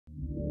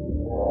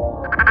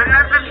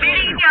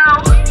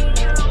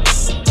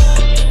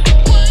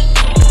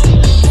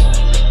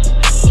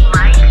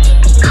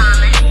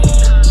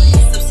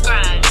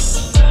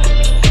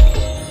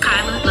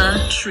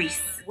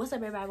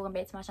subscribe. Welcome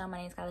back to my channel. My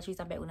name is Skylar Streets.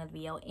 I'm back with another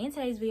video. In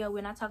today's video,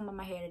 we're not talking about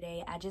my hair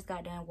today. I just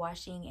got done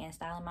washing and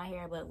styling my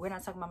hair, but we're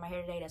not talking about my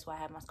hair today. That's why I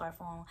have my scarf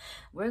on.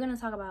 We're going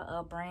to talk about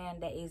a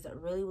brand that is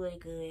really, really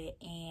good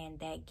and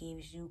that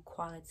gives you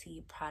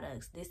quality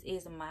products. This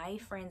is my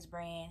friend's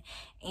brand,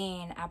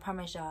 and I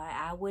promise y'all,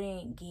 I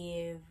wouldn't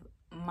give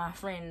my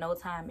friend no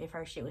time if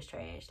her shit was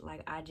trash.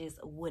 Like, I just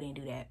wouldn't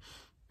do that.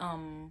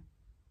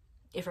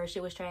 If her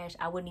shit was trash,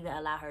 I wouldn't even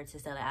allow her to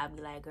sell it. I'd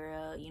be like,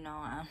 girl, you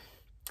know,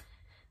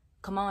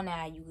 come on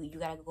now, you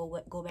gotta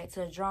go back to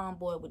the drawing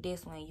board with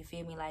this one. You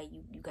feel me? Like,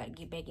 you gotta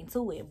get back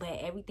into it. But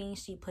everything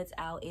she puts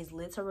out is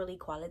literally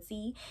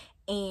quality,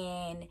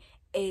 and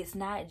it's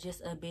not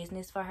just a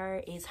business for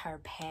her, it's her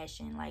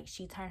passion. Like,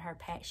 she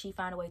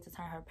found a way to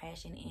turn her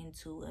passion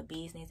into a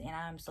business, and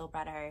I'm so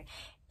proud of her.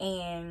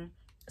 And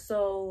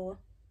so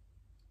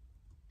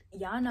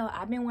y'all know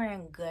I've been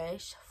wearing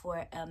Gush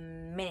for a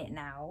minute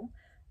now,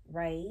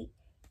 right?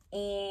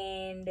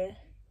 And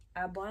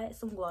I bought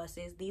some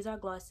glosses. These are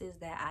glosses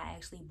that I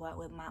actually bought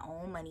with my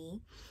own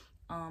money.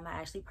 I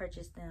actually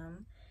purchased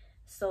them.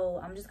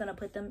 So I'm just gonna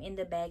put them in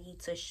the baggie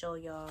to show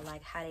y'all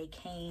like how they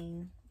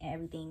came and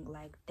everything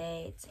like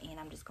that. And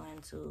I'm just going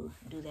to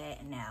do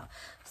that now.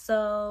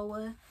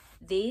 So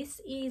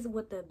this is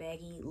what the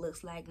baggie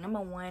looks like.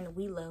 Number one,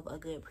 we love a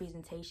good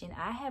presentation.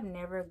 I have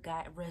never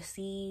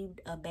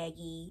received a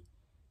baggie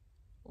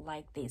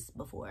like this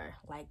before,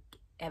 like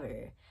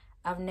ever.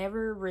 I've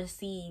never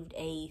received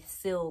a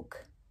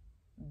silk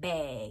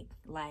bag.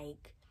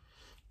 Like,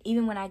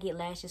 even when I get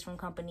lashes from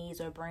companies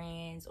or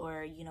brands,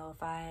 or you know,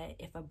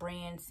 if a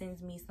brand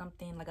sends me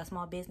something, like a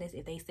small business,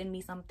 if they send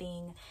me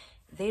something,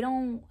 they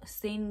don't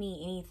send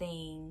me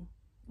anything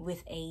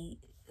with a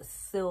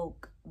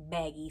silk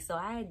baggie. So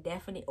I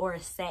definitely, or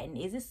a satin,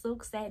 is it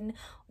silk, satin,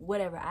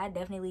 whatever, I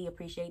definitely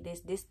appreciate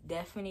this. This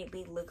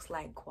definitely looks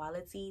like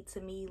quality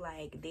to me.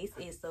 Like, this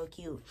is so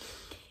cute.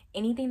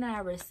 Anything that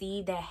I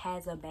receive that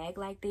has a bag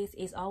like this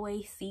is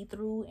always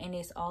see-through, and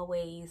it's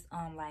always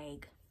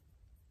like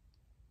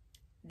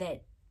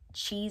that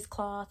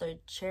cheesecloth or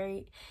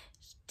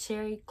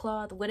cherry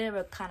cloth,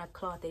 whatever kind of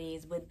cloth it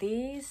is. But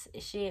this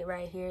shit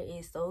right here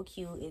is so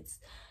cute. It's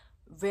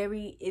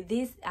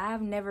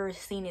I've never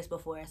seen this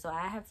before, so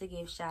I have to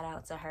give shout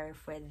out to her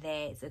for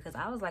that, because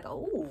I was like,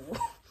 oh,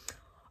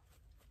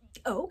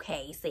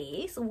 okay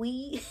sis,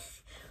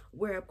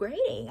 we're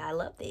upgrading. I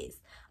love this.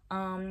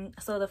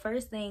 So the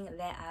first thing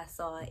that I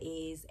saw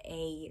is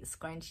a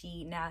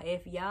scrunchie. Now,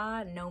 if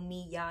y'all know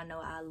me, y'all know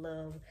I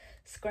love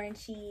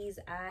scrunchies.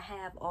 I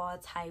have all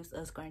types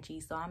of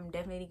scrunchies, so I'm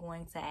definitely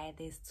going to add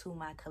this to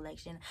my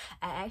collection.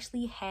 I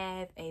actually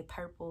have a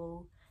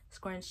purple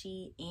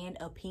scrunchie and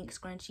a pink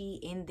scrunchie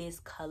in this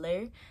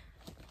color.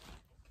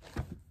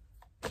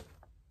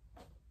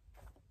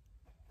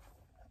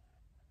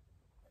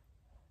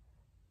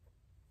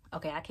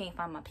 Okay, I can't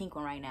find my pink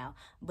one right now,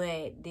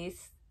 but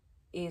this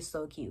is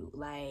so cute.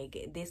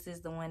 Like, this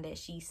is the one that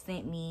she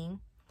sent me.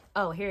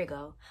 Oh, here we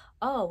go.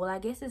 Oh, well, I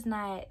guess it's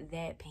not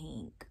that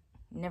pink.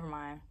 Never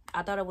mind.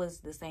 I thought it was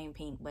the same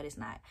pink, but it's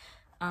not.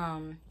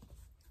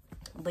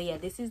 But yeah,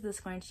 this is the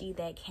scrunchie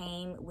that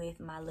came with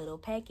my little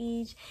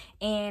package,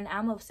 and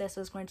I'm obsessed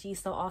with scrunchies.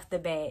 So off the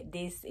bat,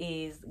 this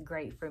is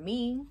great for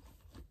me.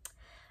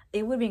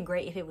 It would have been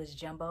great if it was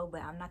jumbo,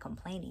 but I'm not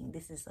complaining.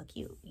 This is so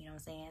cute. You know what I'm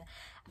saying?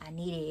 I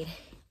needed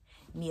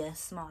me a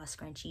small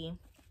scrunchie.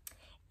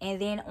 And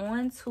then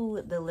on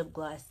to the lip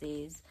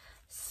glosses.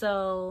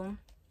 So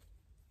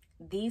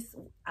these,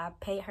 I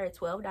paid her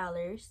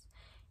 $12,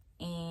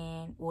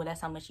 and well,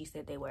 that's how much she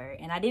said they were.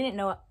 And I didn't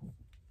know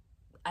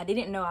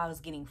I was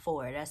getting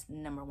 4. That's the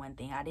number one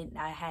thing.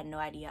 I had no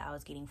idea I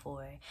was getting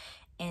 4.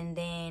 And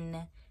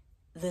then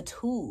the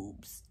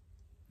tubes,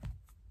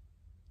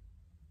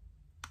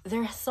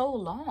 they're so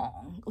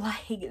long.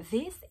 Like,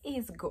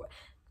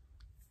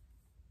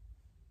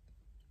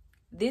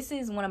 this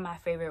is one of my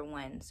favorite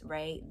ones,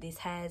 right? This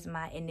has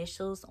my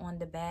initials on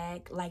the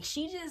back. Like,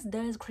 she just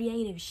does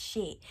creative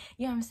shit.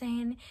 You know what I'm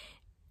saying?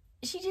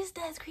 She just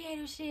does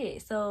creative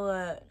shit.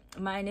 So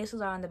my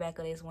initials are on the back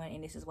of this one,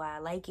 and this is why I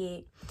like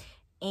it.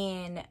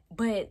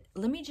 But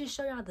let me just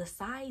show y'all the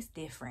size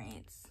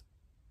difference.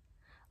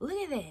 Look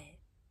at that.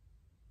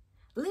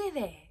 Look at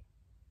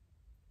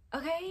that.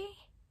 Okay.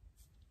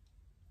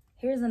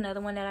 Here's another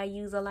one that I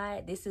use a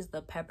lot. This is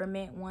the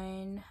peppermint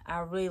one. I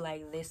really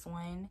like this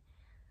one.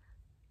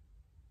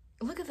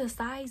 Look at the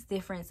size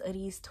difference of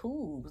these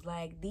tubes.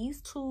 Like,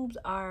 these tubes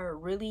are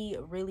really,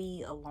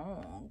 really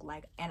long.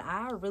 Like, and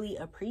I really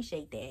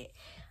appreciate that.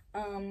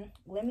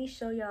 Let me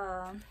show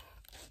y'all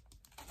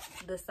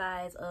the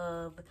size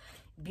of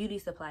beauty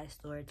supply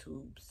store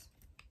tubes.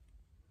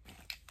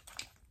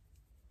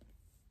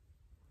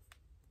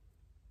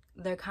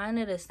 They're kind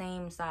of the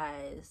same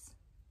size.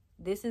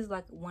 This is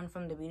like one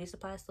from the beauty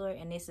supply store,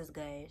 and this is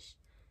Gush.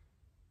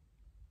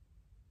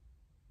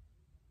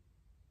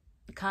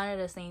 Kind of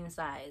the same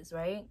size,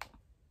 right?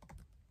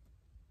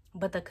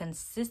 But the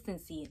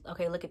consistency,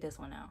 okay, look at this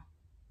one now.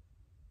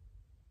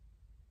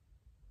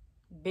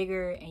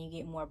 Bigger, and you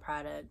get more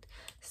product.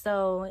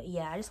 So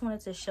yeah, I just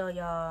wanted to show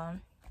y'all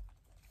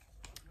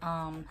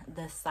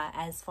the size,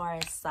 as far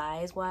as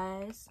size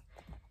wise.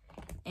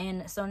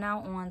 And so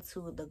now on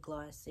to the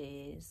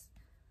glosses.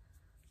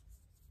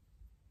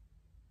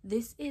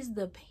 This is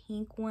the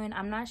pink one.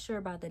 I'm not sure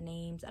about the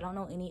names. I don't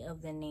know any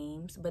of the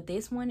names, but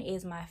this one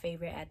is my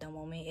favorite at the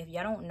moment. If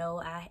y'all don't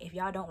know, if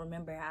y'all don't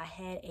remember, I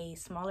had a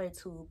smaller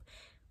tube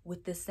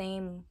with the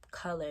same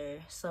color.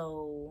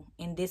 So,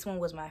 and this one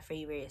was my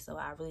favorite. So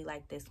I really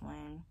like this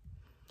one.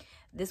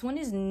 This one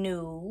is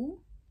new,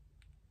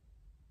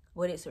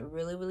 but it's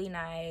really, really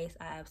nice.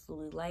 I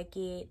absolutely like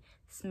it.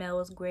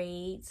 Smells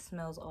great.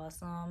 Smells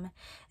awesome.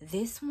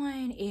 This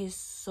one is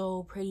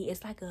so pretty.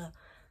 It's like a,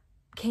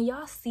 can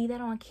y'all see that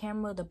on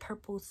camera? The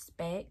purple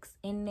specks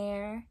in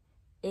there.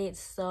 It's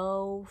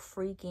so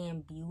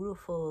freaking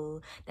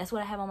beautiful. That's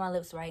what I have on my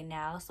lips right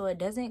now. So it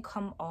doesn't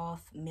come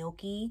off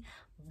milky,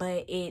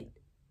 but it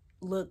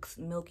looks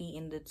milky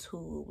in the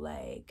tube.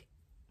 Like,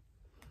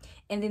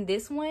 and then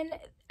this one,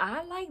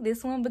 I like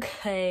this one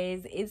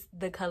because it's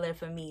the color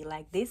for me.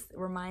 Like, this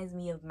reminds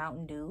me of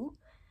Mountain Dew.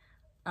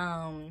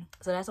 So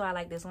that's why I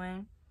like this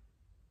one.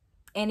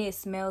 And it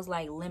smells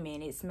like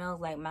lemon. It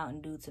smells like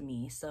Mountain Dew to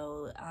me.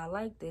 So I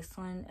like this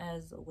one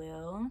as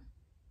well.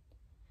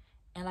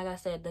 And like I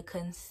said, the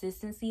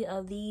consistency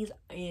of these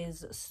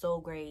is so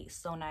great,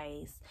 so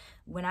nice.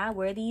 When I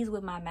wear these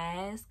with my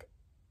mask,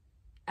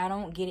 I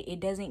don't get it. It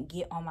doesn't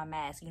get on my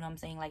mask. You know what I'm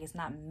saying? Like, it's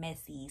not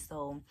messy.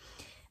 So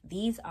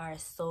these are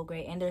so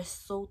great. And they're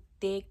so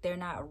thick. They're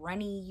not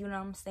runny. You know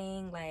what I'm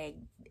saying? Like,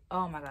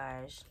 oh my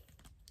gosh.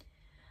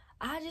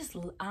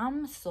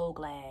 I'm so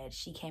glad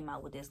she came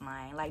out with this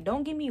line. Like,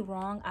 don't get me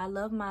wrong, I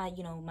love my,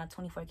 you know, my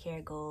 24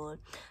 karat gold.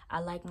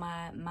 I like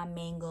my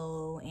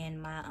mango and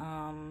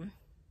my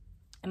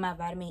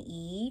vitamin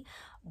E,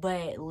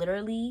 but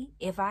literally,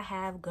 if I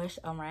have Gush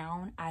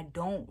around, I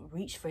don't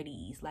reach for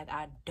these. Like,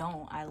 I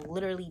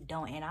literally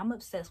don't. And I'm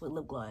obsessed with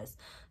lip gloss.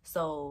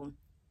 So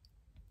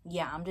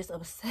yeah, I'm just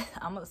obsessed.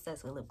 I'm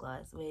obsessed with lip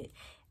gloss. But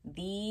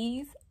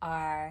these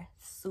are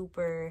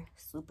super,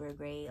 super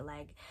great.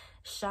 Like,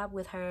 shop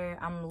with her.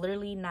 I'm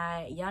literally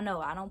not, y'all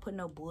know I don't put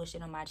no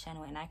bullshit on my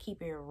channel, and I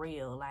keep it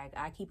real. Like,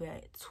 I keep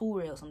it too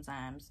real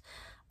sometimes.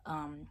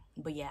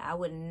 But yeah, I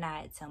would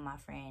not tell my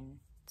friend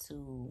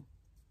to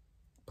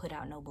put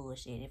out no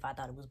bullshit if I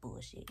thought it was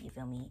bullshit. You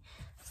feel me?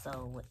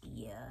 So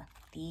yeah,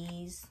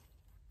 these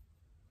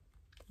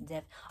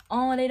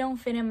oh, they don't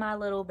fit in my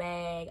little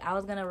bag. I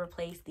was gonna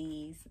replace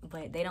these,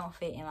 but they don't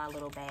fit in my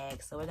little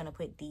bag, so we're gonna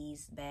put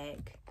these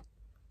back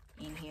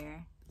in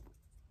here.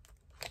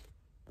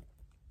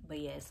 But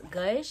yes,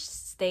 Gush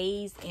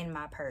stays in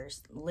my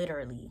purse,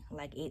 literally.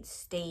 Like, it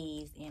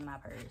stays in my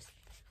purse.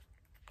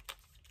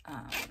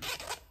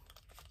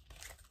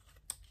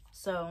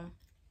 So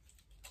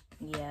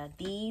yeah,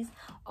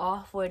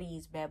 all four of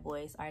these bad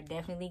boys are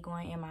definitely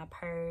going in my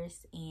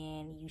purse,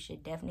 and you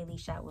should definitely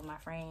shop with my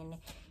friend.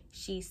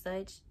 She's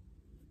such...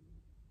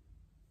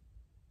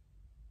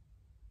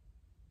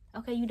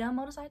 Okay, you done,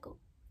 motorcycle?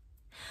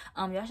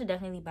 Y'all should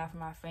definitely buy from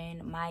my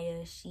friend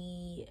Maya.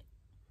 She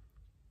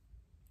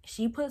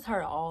puts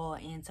her all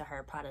into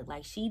her product.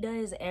 Like, she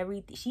does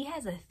everything. She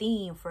has a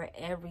theme for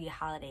every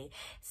holiday.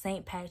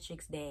 St.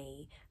 Patrick's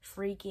Day,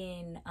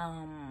 freaking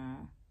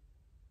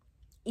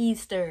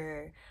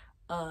Easter.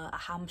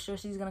 I'm sure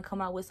she's gonna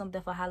come out with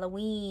something for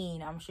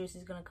Halloween. I'm sure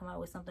she's gonna come out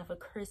with something for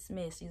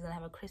Christmas. She's gonna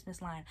have a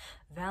Christmas line.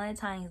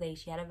 Valentine's Day,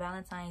 she had a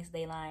Valentine's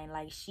Day line.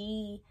 Like,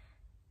 she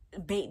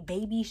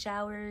baby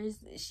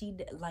showers, she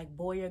like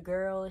boy or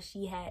girl,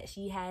 she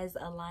has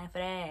a line for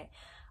that.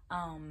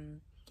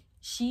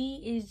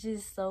 She is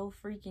just so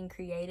freaking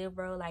creative,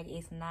 bro. Like,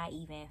 it's not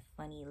even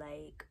funny.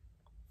 Like,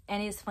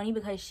 and it's funny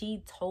because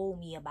she told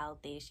me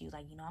about this. She was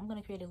like, you know, I'm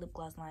gonna create a lip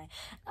gloss line.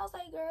 And I was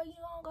like, girl, you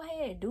know, go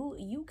ahead,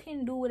 you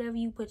can do whatever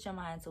you put your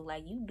mind to.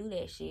 Like, you do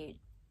that shit.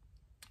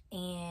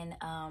 And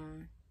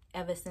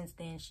ever since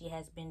then, she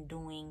has been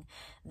doing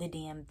the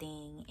damn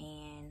thing.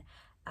 And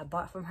I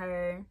bought from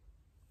her.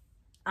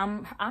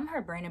 I'm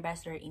her brand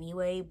ambassador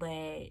anyway,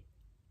 but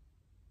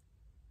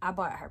I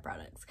bought her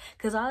products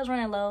because I was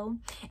running low,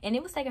 and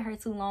it was taking her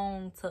too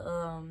long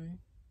to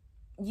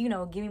you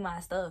know, give me my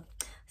stuff.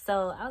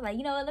 So I was like,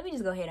 you know what, let me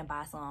just go ahead and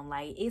buy some.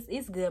 Like,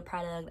 it's good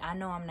product. I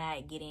know I'm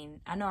not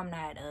getting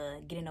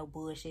no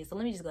bullshit. So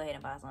let me just go ahead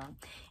and buy some.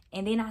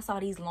 And then I saw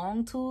these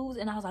long tubes,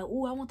 and I was like,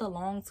 oh, I want the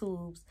long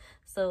tubes.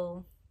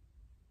 So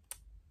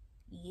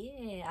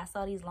yeah, I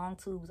saw these long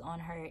tubes on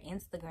her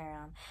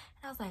Instagram,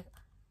 and I was like,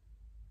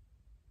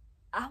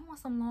 I want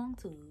some long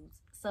tubes.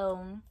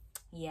 So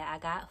yeah, I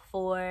got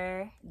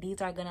 4.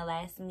 These are gonna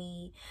last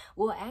me,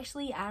 well,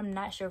 actually, I'm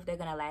not sure if they're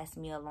gonna last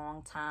me a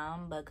long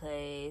time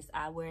because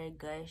I wear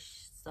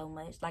Gush so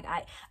much. Like,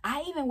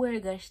 I even wear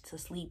Gush to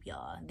sleep,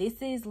 y'all.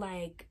 This is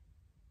like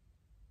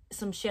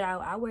some shit.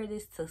 I wear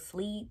this to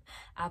sleep.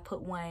 I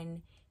put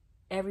one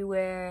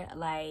everywhere.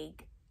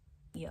 Like,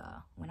 yeah,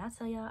 when I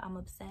tell y'all I'm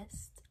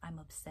obsessed, I'm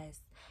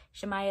obsessed.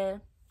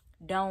 Shamaya,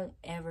 don't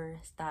ever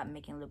stop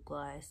making lip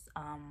gloss.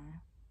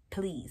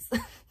 Please.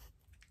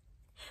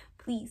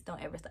 please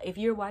don't ever stop. If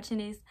you're watching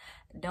this,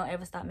 don't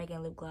ever stop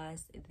making lip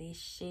gloss. This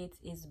shit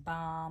is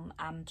bomb.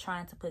 I'm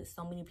trying to put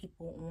so many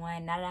people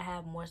on now that I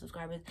have more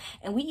subscribers.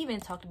 And we even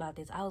talked about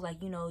this. I was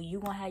like, you know, you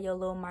gonna have your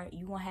little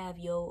you gonna have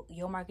your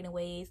marketing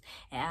ways,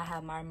 and I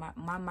have my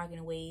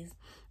marketing ways.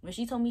 When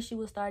she told me she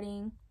was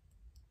starting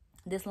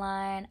this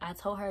line, I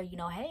told her, you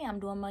know, hey, I'm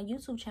doing my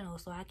YouTube channel,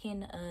 so I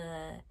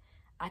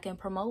can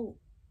promote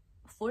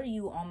for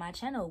you on my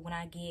channel when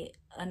I get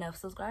enough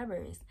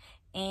subscribers.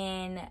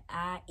 And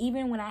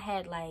even when I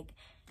had like,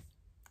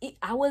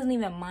 I wasn't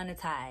even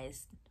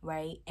monetized,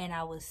 right? And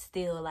I was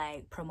still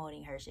like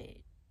promoting her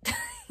shit.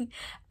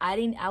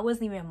 I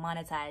wasn't even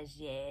monetized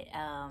yet.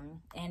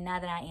 And now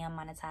that I am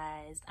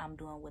monetized, I'm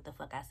doing what the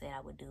fuck I said I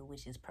would do,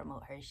 which is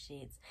promote her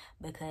shit,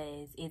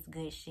 because it's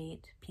good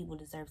shit. People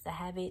deserve to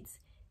have it,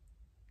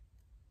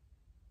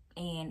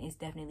 and it's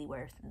definitely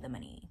worth the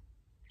money.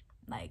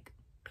 Like,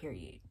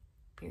 period.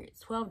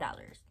 It's $12.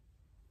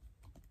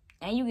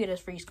 And you get a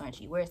free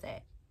scrunchie. Where's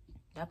that?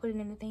 Did I put it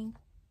in the thing?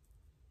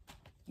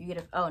 You get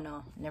a, oh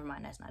no, never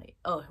mind, that's not it.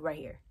 Oh, right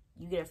here.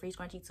 You get a free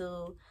scrunchie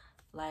too.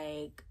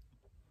 Like,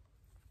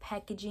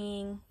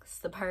 packaging,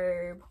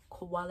 superb,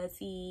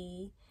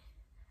 quality.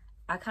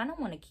 I kind of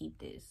want to keep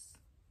this,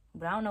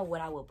 but I don't know what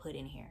I will put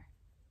in here.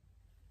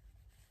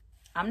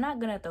 I'm not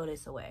gonna throw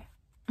this away.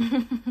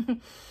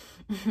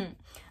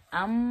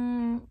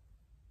 I'm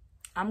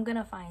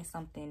gonna find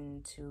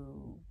something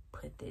to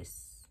put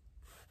this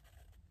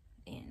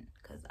in,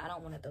 because I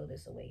don't want to throw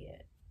this away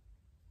yet.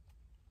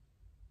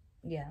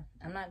 Yeah,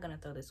 I'm not gonna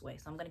throw this away,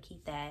 so I'm gonna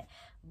keep that.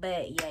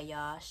 But yeah,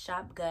 y'all,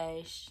 shop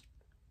Gush.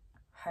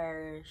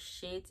 Her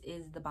shit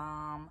is the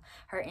bomb.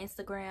 Her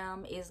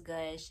Instagram is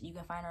Gush. You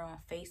can find her on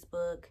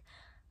Facebook.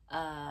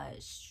 I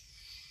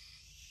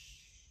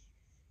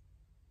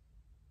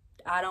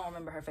don't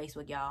remember her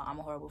Facebook, y'all. I'm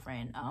a horrible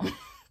friend.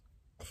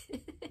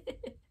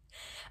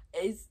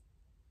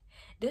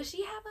 Does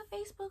she have a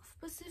Facebook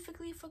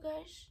specifically for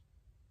Gush?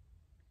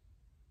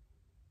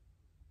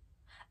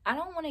 I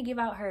don't want to give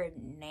out her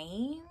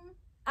name.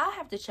 I'll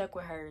have to check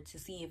with her to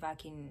see if I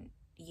can.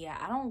 Yeah,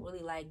 I don't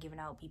really like giving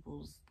out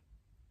people's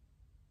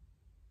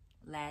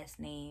last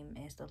name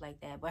and stuff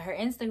like that. But her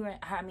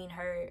Instagram,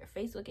 her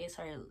Facebook is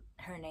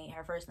her name,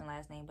 her first and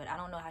last name. But I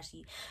don't know how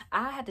she.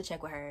 I have to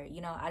check with her.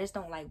 You know, I just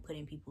don't like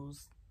putting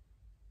people's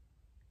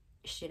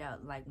shit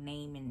out, like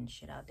name and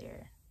shit out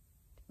there,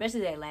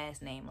 especially their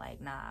last name. Like,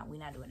 nah, we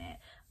not doing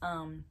that.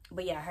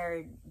 But yeah,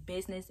 her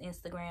business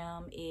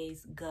Instagram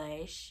is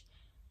Gush,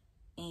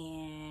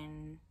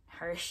 and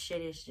her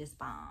shit is just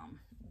bomb,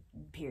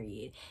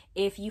 period.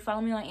 If you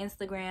follow me on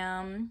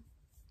Instagram,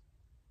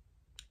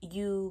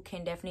 you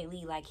can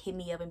definitely like hit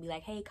me up and be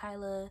like, hey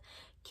Kyla,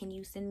 can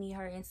you send me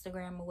her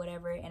Instagram or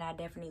whatever, and I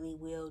definitely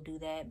will do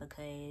that,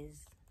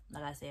 because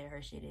like I said,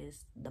 her shit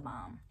is the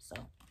bomb. So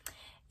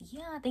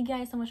yeah, thank you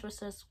guys so much for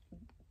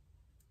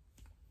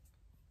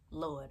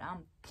Lord,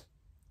 I'm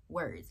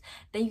words.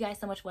 Thank you guys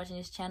so much for watching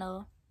this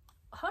channel.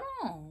 Hold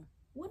on,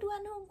 what do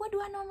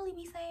I normally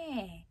be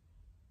saying?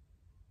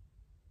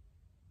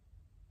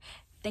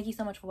 Thank you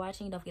so much for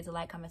watching. Don't forget to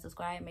like, comment,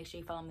 subscribe. Make sure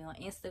you follow me on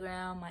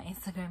Instagram. My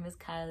Instagram is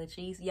Kyla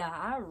Cheese. Yeah,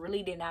 I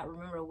really did not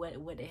remember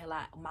what the hell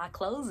my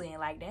closing.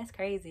 Like, that's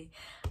crazy.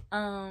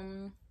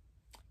 Shop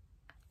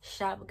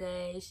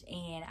Gush,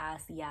 and I'll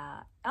see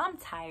y'all. I'm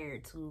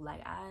tired too.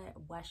 Like, I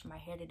washed my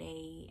hair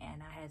today,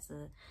 and I had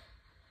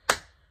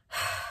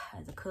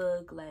to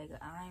cook. Like,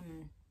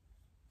 I'm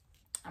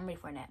ready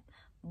for a nap.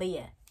 But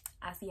yeah,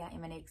 I'll see y'all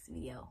in my next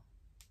video.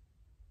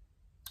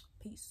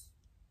 Peace.